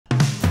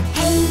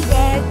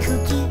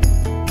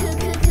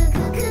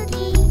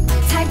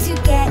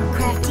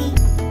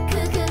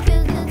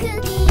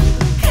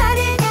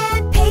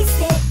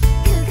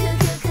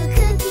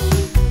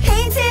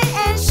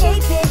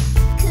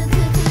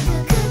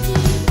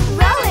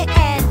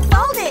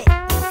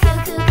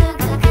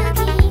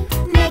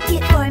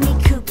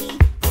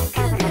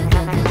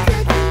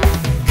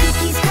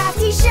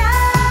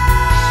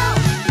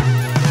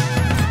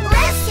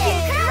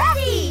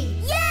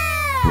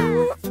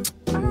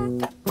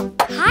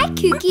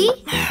Kooki.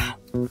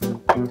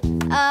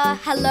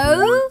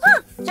 Hello?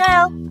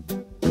 저요.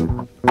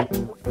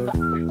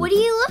 What are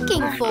you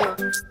looking for?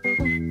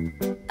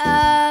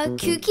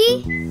 Kooki?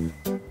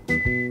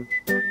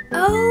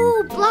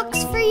 Oh,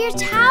 blocks for your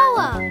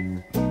tower.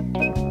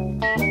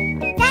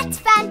 That's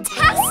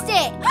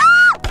fantastic!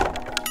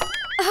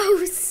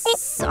 Oh,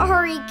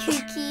 sorry,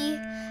 Kooki.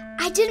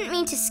 I didn't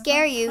mean to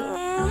scare you.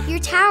 Your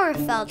tower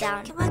fell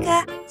down.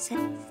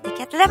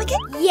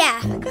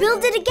 Yeah,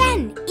 build it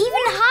again,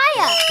 even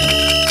higher.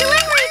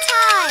 Delivery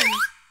time!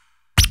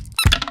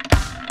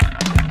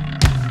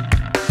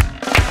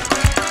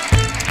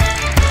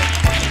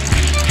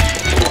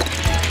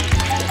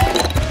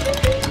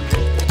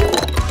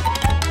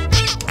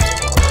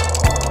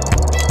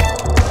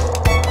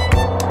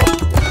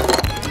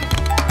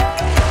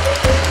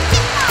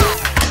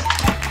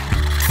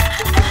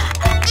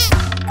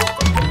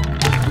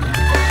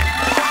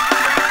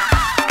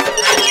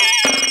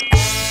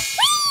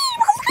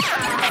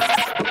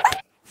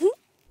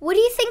 What do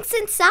you think's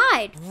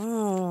inside?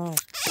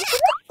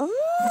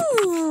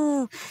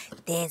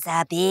 There's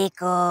a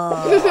big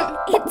one.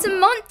 It's a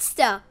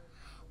monster.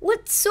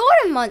 What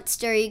sort of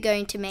monster are you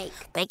going to make?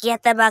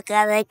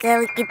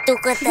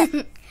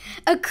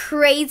 A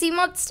crazy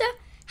monster?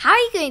 How are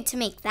you going to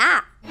make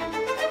that?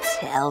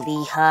 Tell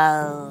me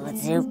how.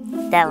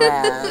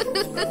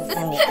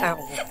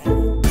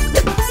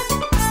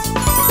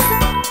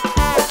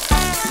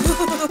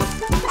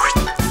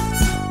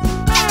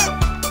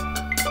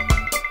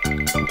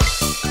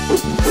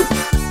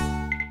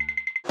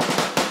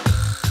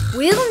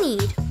 We'll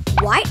need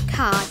white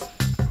card,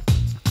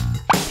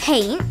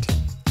 paint,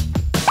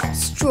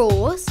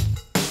 straws,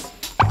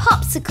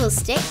 popsicle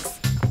sticks,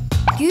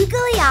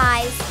 googly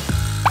eyes,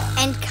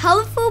 and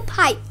colorful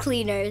pipe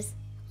cleaners.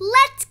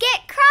 Let's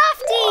get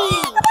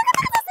crafty!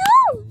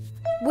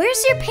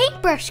 Where's your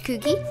paintbrush,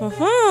 Kooki?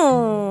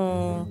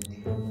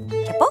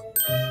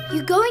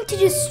 You're going to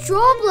do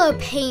straw blow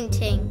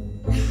painting.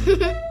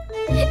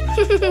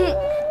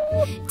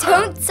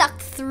 Don't suck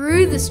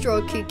through the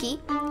straw, Kooki.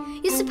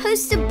 You're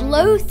supposed to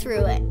blow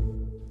through it.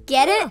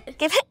 Get it?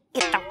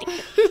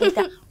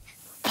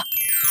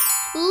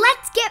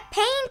 Let's get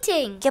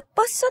painting.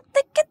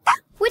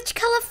 Which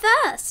color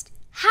first?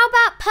 How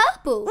about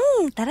purple?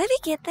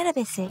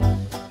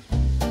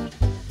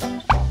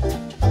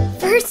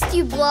 First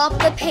you blow up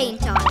the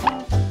paint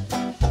on.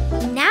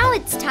 Now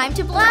it's time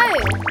to blow.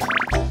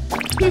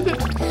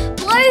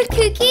 Blow,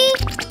 Kooki.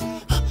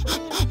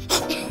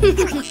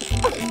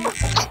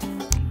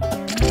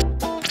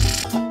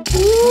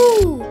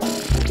 Ooh,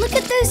 look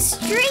at those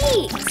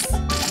streaks.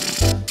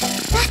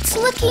 That's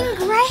looking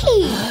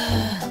great.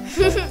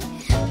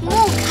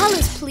 More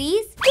colors,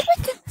 please.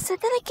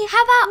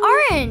 How about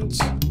orange?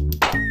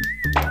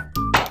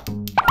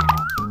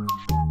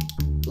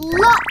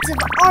 Lots of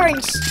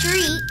orange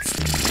streaks.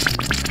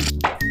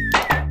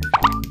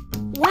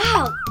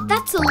 Wow,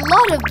 that's a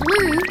lot of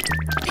blue.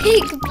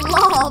 Big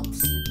blobs.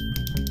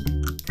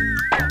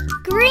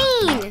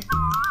 Green.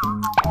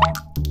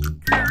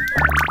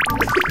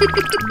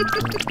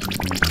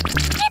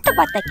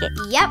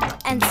 Yep,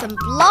 and some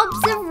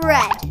blobs of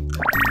red.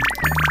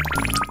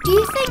 Do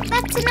you think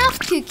that's enough,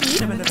 Kooki?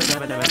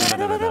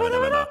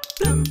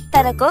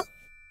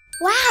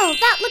 Wow,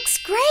 that looks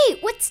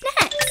great. What's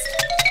next?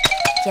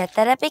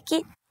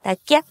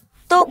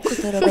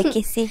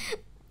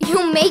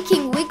 You're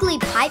making wiggly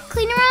pipe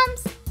cleaner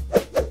arms?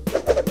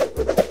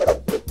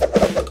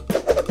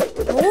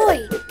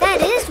 Boy,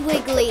 that is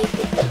wiggly.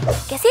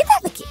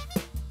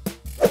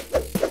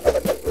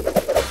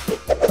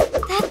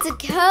 That's a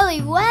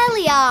curly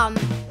whirly arm.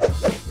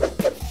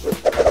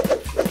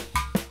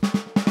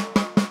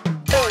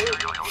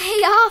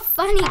 They are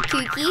funny,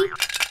 Kooki.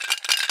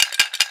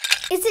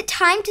 Is it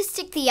time to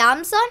stick the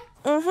arms on?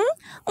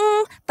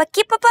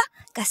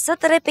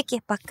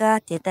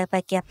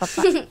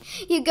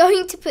 You're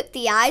going to put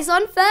the eyes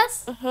on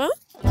first?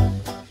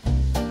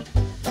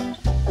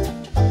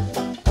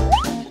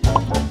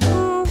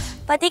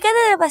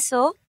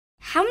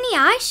 How many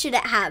eyes should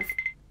it have?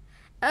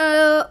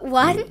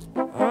 1?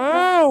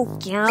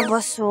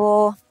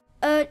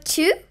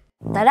 2?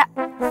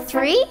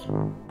 3?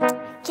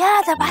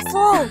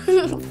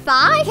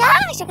 5?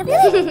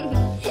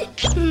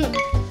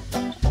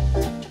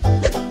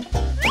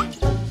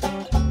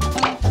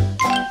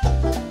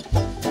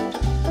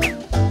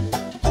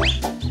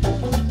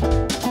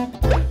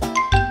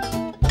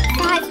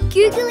 5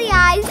 googly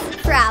eyes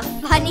for our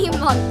funny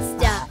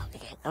monster.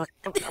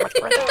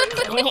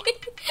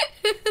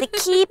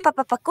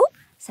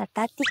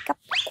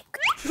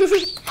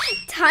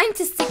 Time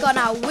to stick on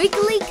our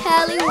wiggly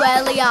curly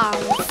whirly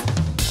arms.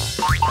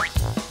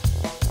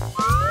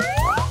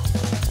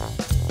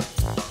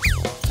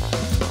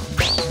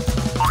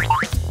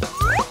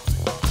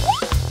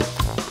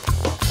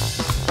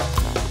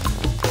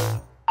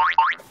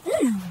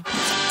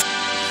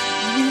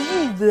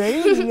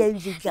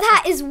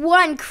 That is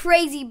one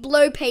crazy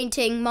blow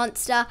painting,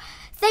 monster.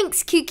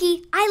 Thanks,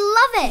 Kooki. I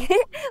love it.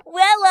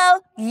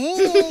 Willow.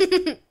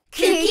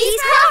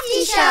 Kookie's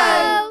Crafty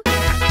Show.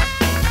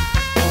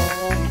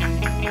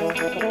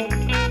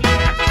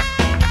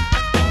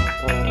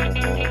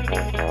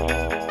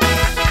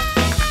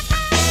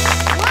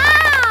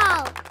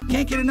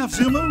 enough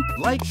ZooMoo?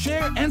 Like,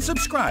 share, and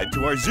subscribe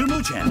to our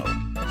ZooMoo channel.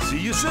 See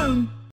you soon.